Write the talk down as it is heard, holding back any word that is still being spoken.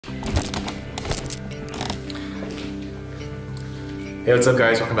Hey, what's up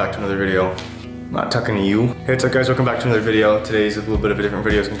guys, welcome back to another video. I'm not talking to you. Hey, what's up guys, welcome back to another video. Today's a little bit of a different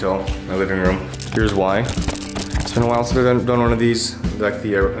video, as you can tell, my living room. Here's why. It's been a while since I've done one of these, like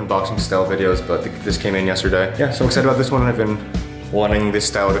the unboxing style videos, but this came in yesterday. Yeah, so I'm excited about this one. I've been wanting this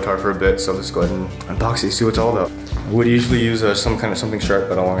style of guitar for a bit, so let's go ahead and unbox it, see what it's all about. I would usually use something sharp,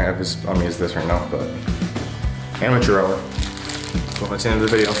 but all I have on me is this right now, but amateur hour. So that's the end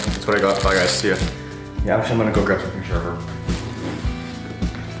of the video. That's what I got. Bye guys, see ya. Yeah, actually I'm gonna go grab something sharper.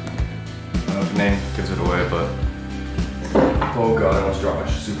 I don't know if the name gives it away, but oh god, I almost dropped my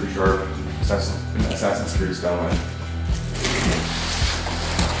super sharp Assassin's Creed style one.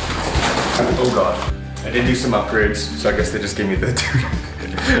 Oh god. I did do some upgrades, so I guess they just gave me the tuner.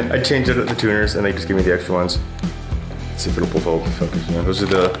 I changed it at the tuners and they just gave me the extra ones. Let's see if it'll pull focus. You know, those are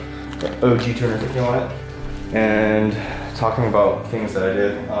the OG tuners if you want it. And talking about things that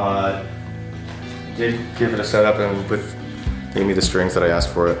I did give it a setup and gave me the strings that I asked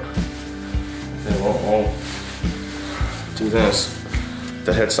for it. Then we'll do this.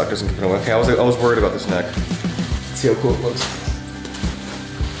 The headstock doesn't give it away. Okay, I was worried about this neck. Let's see how cool it looks.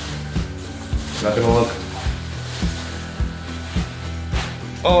 Not gonna look.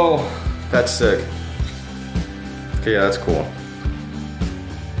 Oh, that's sick. Okay, yeah, that's cool.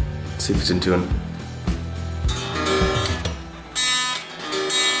 Let's see if it's in tune.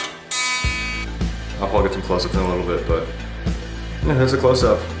 I'll probably get some close-ups in a little bit, but yeah, that's a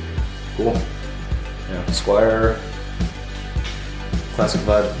close-up. Cool. Yeah, Squire, classic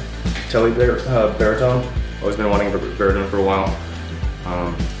vibe, Baritone. Always been wanting a Baritone for a while.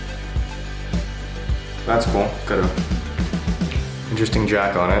 That's cool. Got a interesting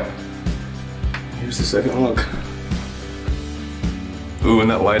jack on it. Here's the second look. Ooh,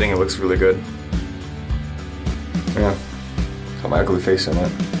 and that lighting, it looks really good. Yeah, got my ugly face in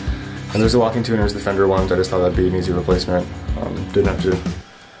it. And there's the locking tuners, the Fender ones. I just thought that'd be an easy replacement. Didn't have to.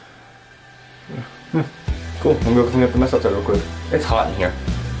 Yeah. Cool. I'm gonna go clean up the mess outside real quick. It's hot in here.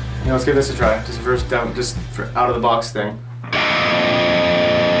 Yeah, let's give this a try. Just for out of the box thing.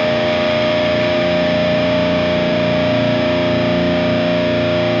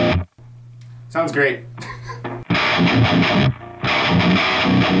 Sounds great.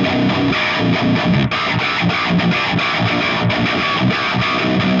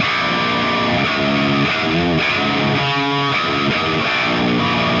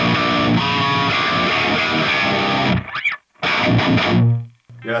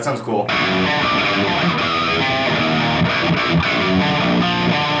 Yeah, that sounds cool. I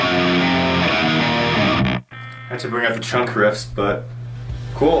had to bring out the chunk riffs, but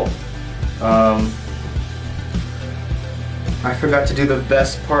cool. I forgot to do the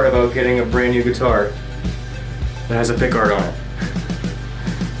best part about getting a brand new guitar that has a pickguard on it.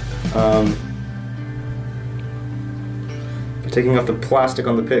 By taking off the plastic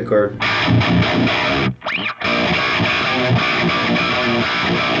on the pickguard.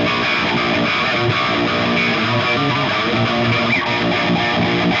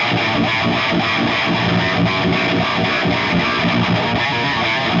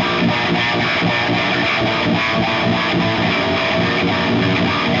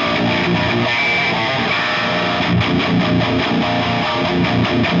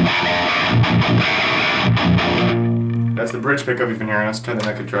 That's the bridge pickup you've been hearing. Let's try the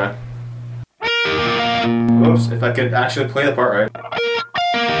neck a try. Oops, if I could actually play the part right.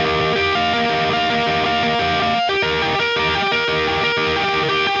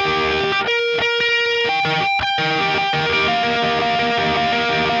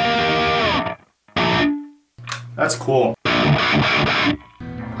 That's cool. I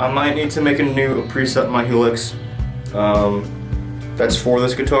might need to make a new preset in my Helix that's for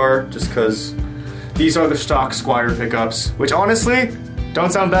this guitar, just because these are the stock Squire pickups, which honestly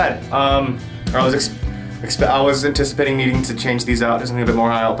don't sound bad. I was anticipating needing to change these out to something a bit more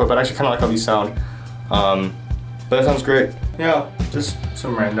high output, but I actually kind of like how these sound. But that sounds great. Yeah, just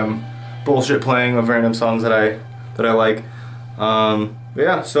some random bullshit playing of random songs that I like. But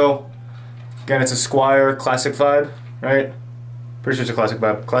yeah, so again, it's a Squire classic vibe, right? Pretty sure it's a classic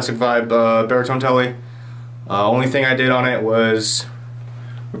vibe. Classic vibe Baritone Tele. Only thing I did on it was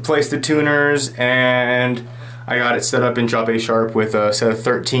replace the tuners, and I got it set up in drop A sharp with a set of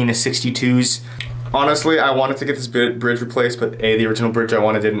 13 62s. Honestly, I wanted to get this bridge replaced, but A, the original bridge I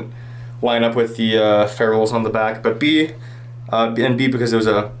wanted didn't line up with the ferrules on the back, but B, because it was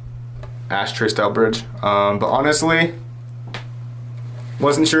a ashtray style bridge. But honestly,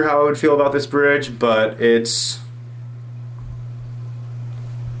 wasn't sure how I would feel about this bridge, but I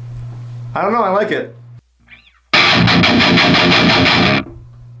don't know, I like it.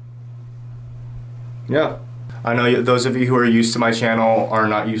 Yeah. I know those of you who are used to my channel are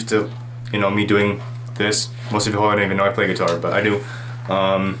not used to, you know, me doing this. Most of you don't even know I play guitar, but I do.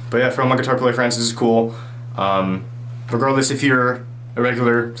 But yeah, for all my guitar player friends, this is cool. Regardless if you're a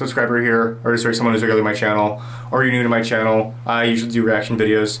regular subscriber here, or just someone who's regular to my channel, or you're new to my channel, I usually do reaction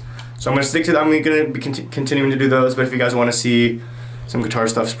videos. So I'm going to stick to that. I'm going to be continuing to do those, but if you guys want to see some guitar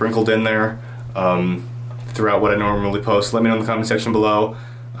stuff sprinkled in there throughout what I normally post, let me know in the comment section below.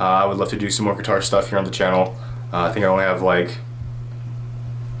 I would love to do some more guitar stuff here on the channel. I think I only have like,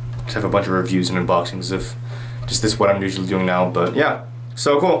 just have a bunch of reviews and unboxings of just this, what I'm usually doing now, but yeah,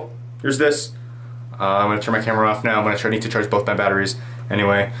 so cool. Here's this. I'm going to turn my camera off now. I'm going to need to charge both my batteries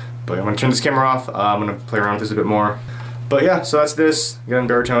anyway, but I'm going to turn this camera off. I'm going to play around with this a bit more. But yeah, so that's this. Again,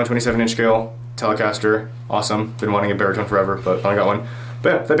 Baritone, 27-inch scale, Telecaster, awesome. Been wanting a Baritone forever, but finally got one. But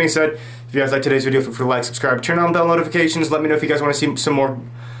yeah, that being said, if you guys liked today's video, feel free to like, subscribe, turn on bell notifications. Let me know if you guys want to see some more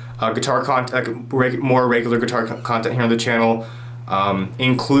guitar content, more regular guitar content here on the channel,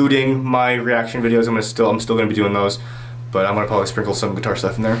 including my reaction videos. I'm still going to be doing those, but I'm going to probably sprinkle some guitar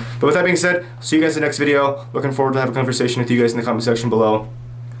stuff in there. But with that being said, I'll see you guys in the next video. Looking forward to have a conversation with you guys in the comment section below.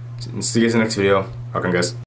 See you guys in the next video. Rock on, guys.